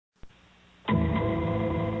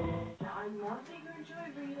know that you enjoy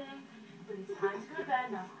reading, but it's time to go to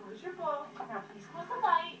bed. Now close your book. Now please close the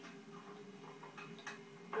light.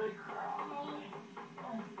 Good girl.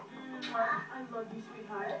 I love you,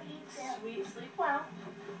 sweetheart. Sweet, sleep well.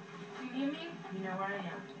 If you need me, you know where I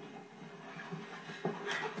am.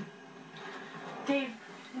 Dave,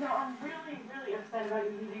 I'm really, really upset about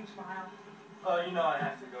you leaving tomorrow. Oh, you know I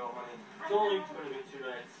have to go, honey. It's only going to be 2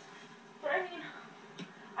 nights. But I mean,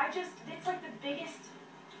 it's like the biggest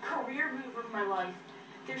career move of my life.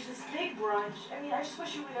 There's this big brunch. I mean, I just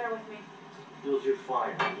wish you were there with me. You'll do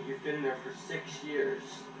fine, honey. You've been there for 6 years.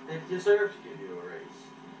 They deserve to give you a raise.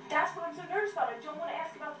 That's what I'm so nervous about. I don't want to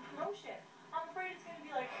ask about the promotion. I'm afraid it's going to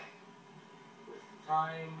be like... With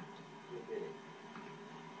time, you'll get it.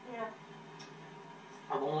 Yeah.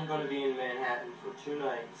 I'm only going to be in Manhattan for 2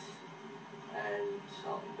 nights, and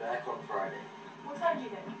I'll be back on Friday. What time do you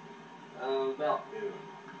think? About noon.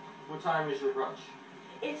 What time is your brunch?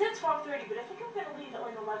 It's at 12:30, but I think I'm going to leave at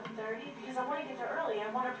like 11:30 because I want to get there early.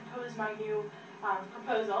 I want to propose my new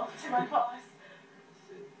proposal to my boss. Let's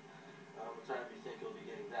see. What time do you think you'll be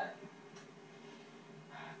getting back?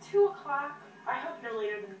 2 o'clock. I hope no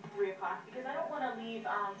later than 3 o'clock because I don't want to leave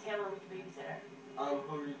Taylor with the babysitter.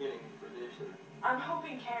 Who are you getting for the babysitter? I'm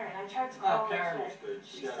hoping Karen. I tried to call her Karen today. was good.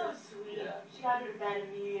 She's so sweet. Yeah. She got her to bed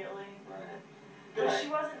immediately. Right. But she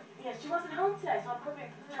wasn't home today, so I'm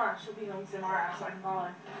hoping she'll be home tomorrow so I can call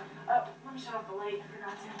her. Oh, let me shut off the light. I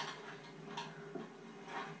forgot to.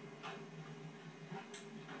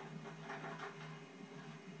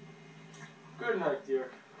 Good night,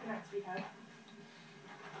 dear. Good night, sweetheart.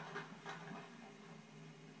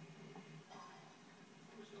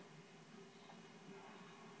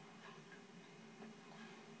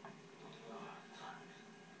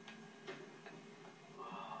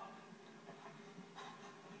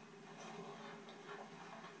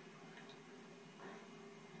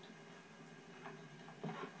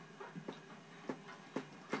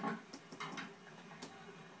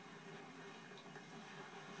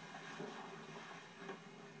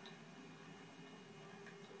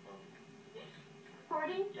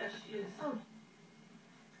 Recording? Yes, she is. Oh.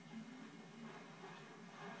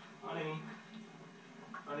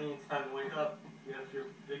 Honey, it's time to wake up. You have your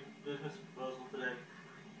big business proposal today.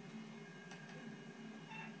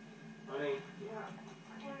 Honey. Yeah.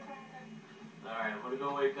 Alright, I'm gonna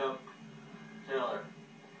go wake up Taylor.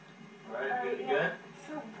 Alright, you Yeah. good? It's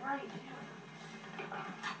so bright.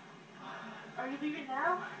 Are you leaving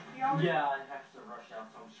now? Yeah, I have to rush out,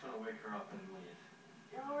 so I'm just gonna wake her up and leave.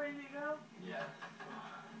 You're all ready to go? Yeah.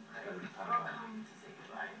 I gotta be I'll come to say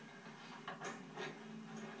goodbye.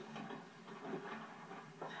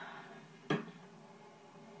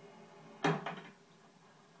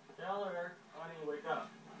 Taylor, honey, wake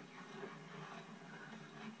up.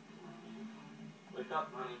 Wake up,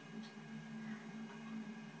 honey.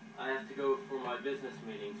 I have to go for my business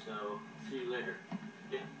meeting, so see you later.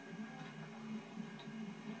 Yeah.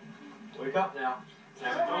 Wake up now.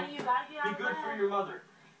 Taylor, honey, you gotta get out of bed. Be good for your mother.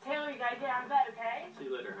 Taylor, you gotta get out of bed, okay? See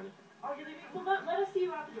you later, honey. Are you leaving? Well, let us see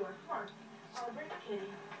you out the door. Come on. I'll bring the kitty.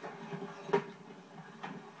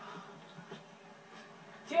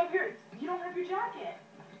 You don't have your jacket.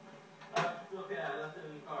 Okay, I left it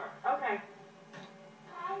in the car. Okay.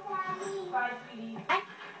 Bye, Daddy. Bye, sweetie.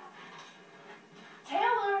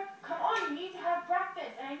 Taylor, come on. You need to have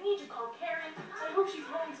breakfast, and I need you to call Karen. I hope she's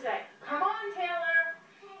home today. Come on, Taylor.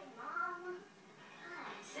 Hey, Mom.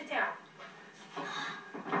 Sit down.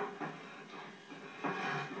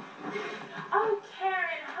 Oh,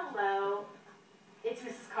 Karen, hello. It's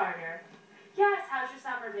Mrs. Carter. Yes, how's your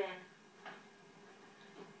summer been?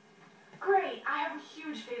 Great, I have a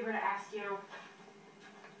huge favor to ask you.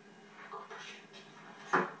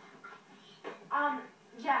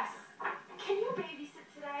 Yes. Can you babysit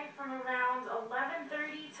today from around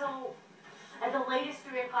 11:30 till at the latest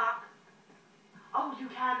 3 o'clock? Oh, you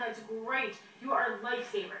can, that's great. You are a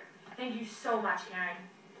lifesaver. Thank you so much, Karen.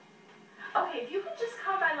 Okay, if you could just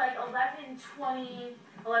come by like 11:20,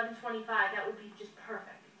 11:25, that would be just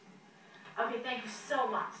perfect. Okay, thank you so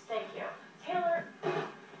much. Thank you. Taylor,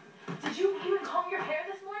 did you even comb your hair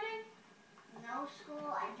this morning? No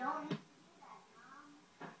school. I don't need to do that,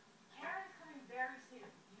 Mom. Karen's coming very soon.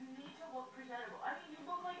 You need to look presentable. I mean, you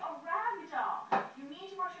look like a rag doll. You need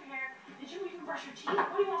to wash your hair. Did you even brush your teeth?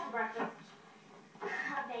 What do you want for breakfast?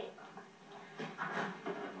 A bagel.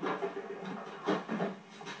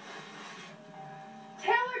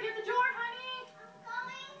 Taylor, get the door, honey. I'm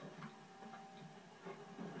going.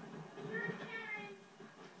 Here's Karen.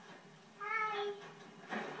 Hi.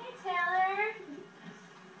 Hey, Taylor.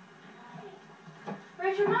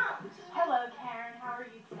 Where's your mom? Hello, Karen. How are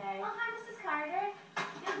you today? Oh, hi, Mrs. Carter.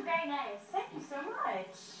 You look very nice. Thank so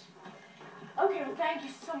much. Okay, well, thank you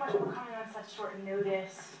so much for coming on such short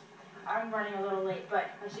notice. I'm running a little late, but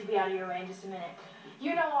I should be out of your way in just a minute.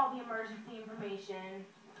 You know all the emergency information.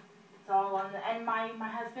 It's all on the, and my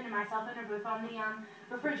husband and myself are both on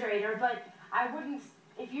the refrigerator, but I wouldn't,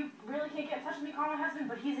 if you really can't get in touch with me, call my husband,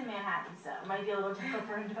 but he's in Manhattan, so it might be a little difficult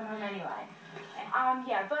for him to come home anyway.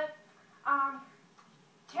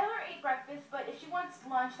 Taylor ate breakfast, but if she wants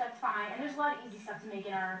lunch, that's fine. And there's a lot of easy stuff to make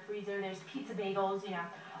in our freezer. There's pizza bagels, you know,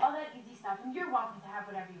 all that easy stuff. And you're welcome to have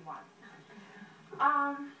whatever you want.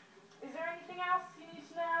 Is there anything else you need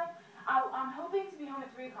to know? I'm hoping to be home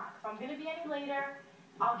at 3 o'clock. If I'm going to be any later,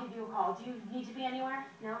 I'll give you a call. Do you need to be anywhere?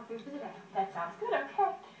 No, I'm free for the day. That sounds good.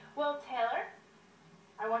 Okay. Well, Taylor,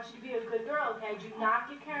 I want you to be a good girl, okay? Do not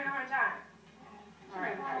give Karen a hard time. All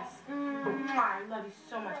right, guys. I love you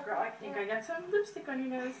so much, girl. I think I got some lipstick on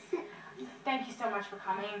your nose. Thank you so much for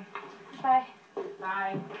coming. Bye.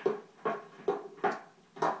 Bye.